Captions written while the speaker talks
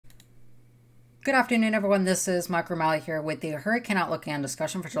Good afternoon, everyone. This is Mike Romali here with the Hurricane Outlook and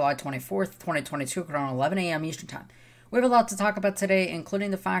discussion for July 24th, 2022, around 11 a.m. Eastern Time. We have a lot to talk about today, including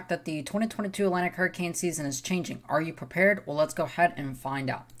the fact that the 2022 Atlantic hurricane season is changing. Are you prepared? Well, let's go ahead and find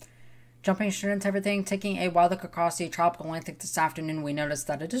out. Jumping straight into everything, taking a wild look across the tropical Atlantic this afternoon, we noticed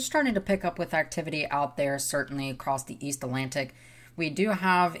that it is starting to pick up with activity out there, certainly across the East Atlantic. We do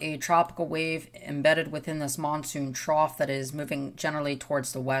have a tropical wave embedded within this monsoon trough that is moving generally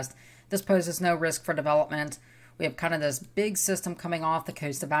towards the west. This poses no risk for development. We have kind of this big system coming off the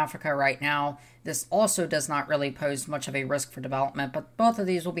coast of Africa right now. This also does not really pose much of a risk for development, but both of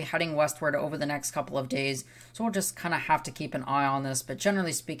these will be heading westward over the next couple of days, so we'll just kind of have to keep an eye on this. But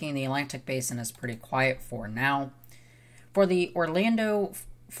generally speaking, the Atlantic Basin is pretty quiet for now. For the Orlando,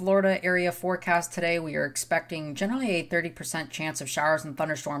 Florida area forecast today, we are expecting generally a 30% chance of showers and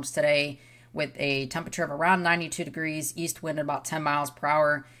thunderstorms today, with a temperature of around 92 degrees, east wind at about 10 miles per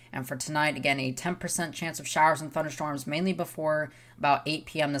hour. And for tonight, again, a 10% chance of showers and thunderstorms, mainly before about 8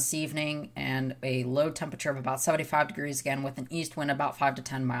 p.m. this evening, and a low temperature of about 75 degrees, again, with an east wind about 5 to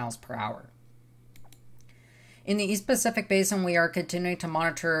 10 miles per hour. In the East Pacific Basin, we are continuing to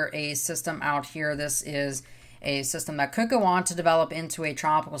monitor a system out here. This is a system that could go on to develop into a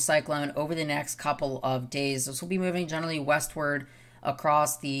tropical cyclone over the next couple of days. This will be moving generally westward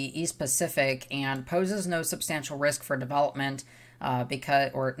across the East Pacific and poses no substantial risk for development.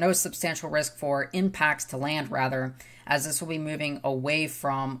 No substantial risk for impacts to land, rather, as this will be moving away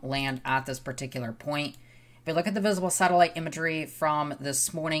from land at this particular point. If we look at the visible satellite imagery from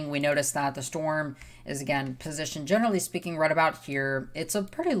this morning, we notice that the storm is, again, positioned, generally speaking, right about here. It's a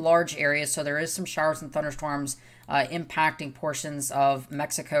pretty large area, so there is some showers and thunderstorms impacting portions of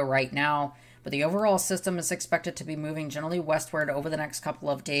Mexico right now. But the overall system is expected to be moving generally westward over the next couple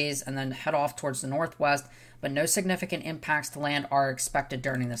of days and then head off towards the northwest, but no significant impacts to land are expected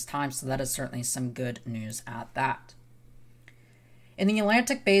during this time, so that is certainly some good news at that. In the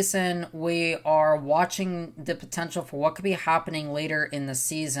Atlantic Basin, we are watching the potential for what could be happening later in the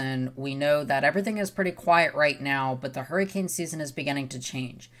season. We know that everything is pretty quiet right now, but the hurricane season is beginning to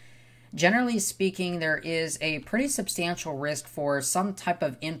change. Generally speaking, there is a pretty substantial risk for some type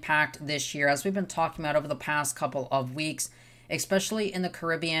of impact this year, as we've been talking about over the past couple of weeks, especially in the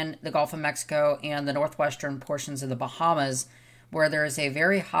Caribbean, the Gulf of Mexico, and the northwestern portions of the Bahamas, where there is a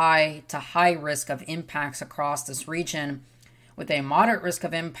very high to high risk of impacts across this region, with a moderate risk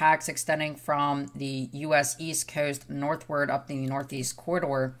of impacts extending from the U.S. East Coast northward up the Northeast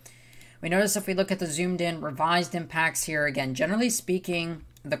Corridor. We notice if we look at the zoomed in revised impacts here, again, generally speaking,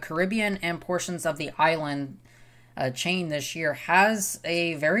 the Caribbean and portions of the island chain this year has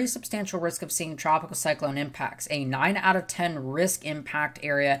a very substantial risk of seeing tropical cyclone impacts, a 9 out of 10 risk impact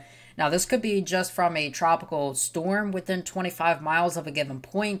area. Now, this could be just from a tropical storm within 25 miles of a given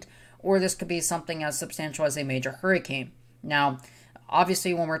point, or this could be something as substantial as a major hurricane. Now,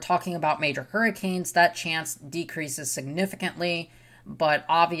 obviously, when we're talking about major hurricanes, that chance decreases significantly. But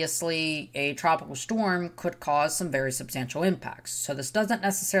obviously, a tropical storm could cause some very substantial impacts. So this doesn't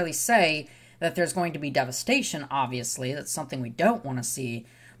necessarily say that there's going to be devastation, obviously. That's something we don't want to see.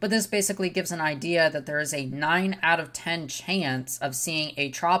 But this basically gives an idea that there is a 9 out of 10 chance of seeing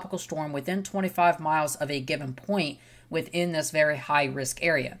a tropical storm within 25 miles of a given point within this very high risk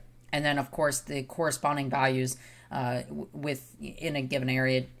area. And then, of course, the corresponding values in a given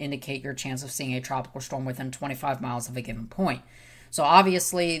area indicate your chance of seeing a tropical storm within 25 miles of a given point. So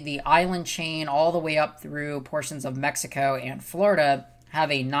obviously, the island chain all the way up through portions of Mexico and Florida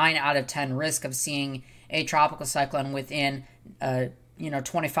have a 9 out of 10 risk of seeing a tropical cyclone within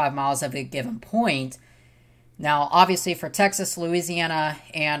 25 miles of a given point. Now, obviously, for Texas, Louisiana,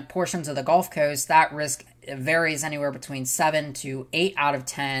 and portions of the Gulf Coast, that risk varies anywhere between 7 to 8 out of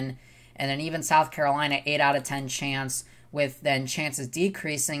 10, and then even South Carolina, 8 out of 10 chance, with then chances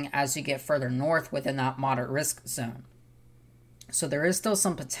decreasing as you get further north within that moderate risk zone. So there is still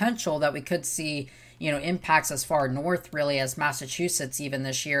some potential that we could see, impacts as far north really as Massachusetts even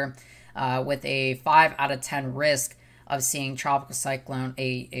this year, with a 5 out of 10 risk of seeing a tropical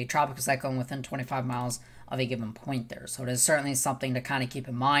cyclone within 25 miles of a given point there. So it is certainly something to kind of keep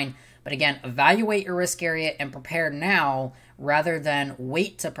in mind. But again, evaluate your risk area and prepare now rather than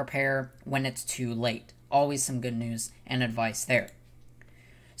wait to prepare when it's too late. Always some good news and advice there.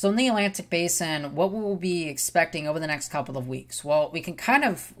 So in the Atlantic Basin, what will we be expecting over the next couple of weeks? Well, we can kind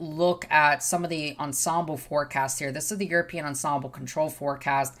of look at some of the ensemble forecasts here. This is the European Ensemble Control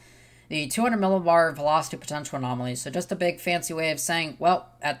Forecast, the 200 millibar velocity potential anomaly. So just a big fancy way of saying, well,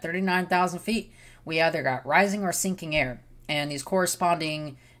 at 39,000 feet, we either got rising or sinking air. And these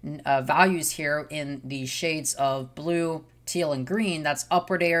corresponding values here in the shades of blue, teal, and green, that's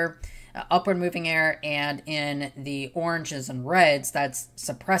upward air. upward moving air, and in the oranges and reds, that's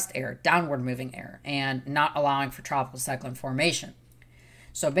suppressed air, downward moving air, and not allowing for tropical cyclone formation.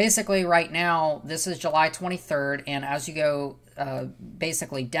 So basically right now, this is July 23rd, and as you go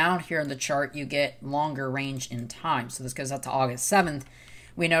basically down here in the chart, you get longer range in time. So this goes up to August 7th.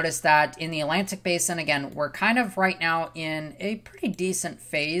 We notice that in the Atlantic Basin, again, we're kind of right now in a pretty decent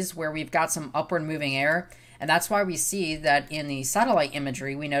phase where we've got some upward moving air. And that's why we see that in the satellite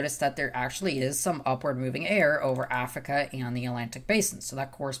imagery, we notice that there actually is some upward moving air over Africa and the Atlantic Basin. So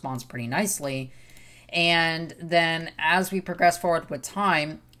that corresponds pretty nicely. And then as we progress forward with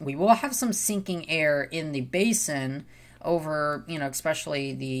time, we will have some sinking air in the basin over,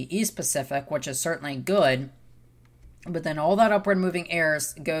 especially the East Pacific, which is certainly good. But then all that upward moving air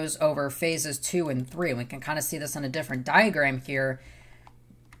goes over phases 2 and 3. And we can kind of see this in a different diagram here.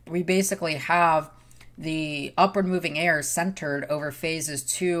 We basically have the upward moving air centered over phases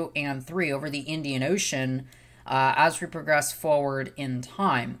 2 and 3 over the Indian Ocean as we progress forward in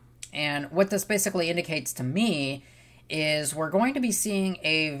time. And what this basically indicates to me is we're going to be seeing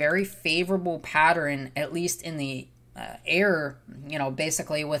a very favorable pattern, at least in the air,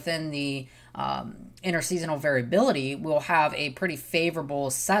 basically within the interseasonal variability, we'll have a pretty favorable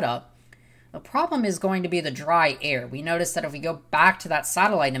setup. The problem is going to be the dry air. We notice that if we go back to that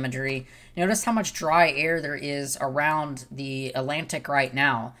satellite imagery, notice how much dry air there is around the Atlantic right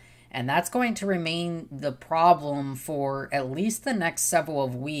now. And that's going to remain the problem for at least the next several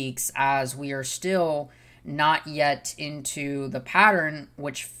of weeks, as we are still not yet into the pattern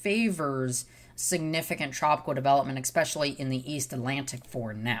which favors significant tropical development, especially in the East Atlantic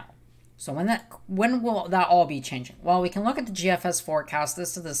for now. So when will that all be changing? Well, we can look at the GFS forecast.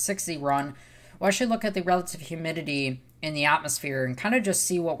 This is the 60 run. We'll actually look at the relative humidity in the atmosphere and kind of just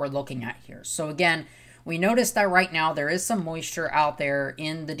see what we're looking at here. So again, we notice that right now there is some moisture out there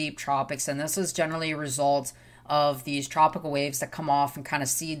in the deep tropics, and this is generally a result of these tropical waves that come off and kind of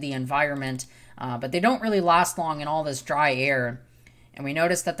seed the environment, but they don't really last long in all this dry air. And we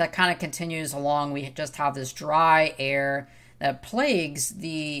notice that that kind of continues along. We just have this dry air that plagues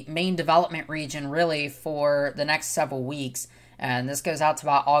the main development region really for the next several weeks. And this goes out to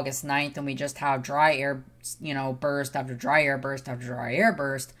about August 9th, and we just have dry air, burst after dry air burst after dry air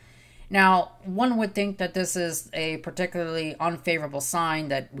burst. Now, one would think that this is a particularly unfavorable sign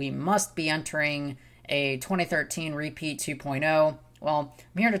that we must be entering a 2013 repeat 2.0. Well,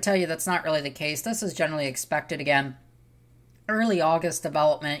 I'm here to tell you that's not really the case. This is generally expected again. Early August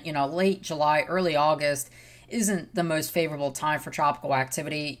development, late July, early August isn't the most favorable time for tropical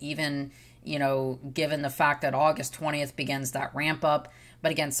activity, even, given the fact that August 20th begins that ramp up.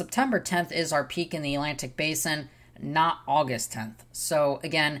 But again, September 10th is our peak in the Atlantic Basin, not August 10th. So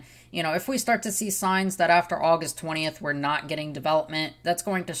again, if we start to see signs that after August 20th we're not getting development, that's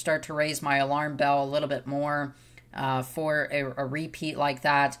going to start to raise my alarm bell a little bit more for a repeat like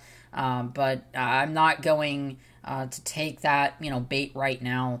that. But I'm not going to take that, bait right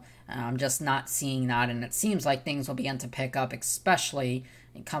now. I'm just not seeing that, and it seems like things will begin to pick up, especially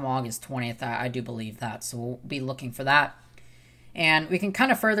come August 20th. I do believe that, so we'll be looking for that. And we can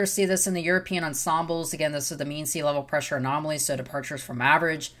kind of further see this in the European ensembles. Again, this is the mean sea level pressure anomaly, so departures from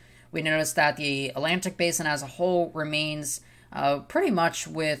average. We notice that the Atlantic Basin as a whole remains pretty much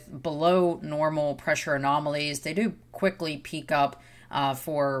with below normal pressure anomalies. They do quickly peak up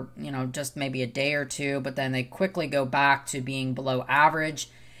for, just maybe a day or two, but then they quickly go back to being below average.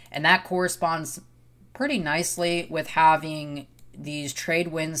 And that corresponds pretty nicely with having these trade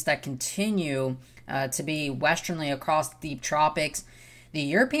winds that continue to be westernly across the deep tropics. The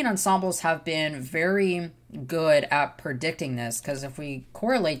European ensembles have been very good at predicting this, because if we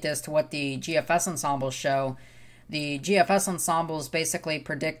correlate this to what the GFS ensembles show, the GFS ensembles basically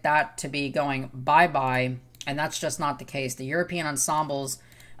predict that to be going bye-bye, and that's just not the case. The European ensembles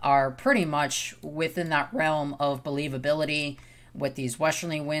are pretty much within that realm of believability, with these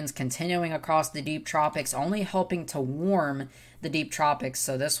westerly winds continuing across the deep tropics, only helping to warm the deep tropics.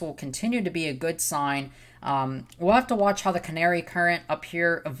 So this will continue to be a good sign. We'll have to watch how the Canary Current up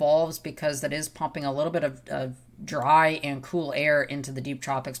here evolves, because that is pumping a little bit of dry and cool air into the deep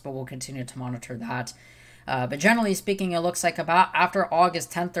tropics, but we'll continue to monitor that. But generally speaking, it looks like about after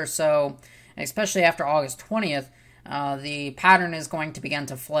August 10th or so, especially after August 20th, the pattern is going to begin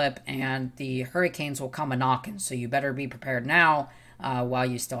to flip, and the hurricanes will come a-knocking. So you better be prepared now while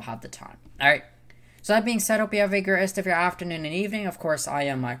you still have the time. All right. So that being said, hope you have a great rest of your afternoon and evening. Of course, I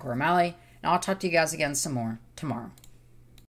am Michael O'Malley, and I'll talk to you guys again some more tomorrow.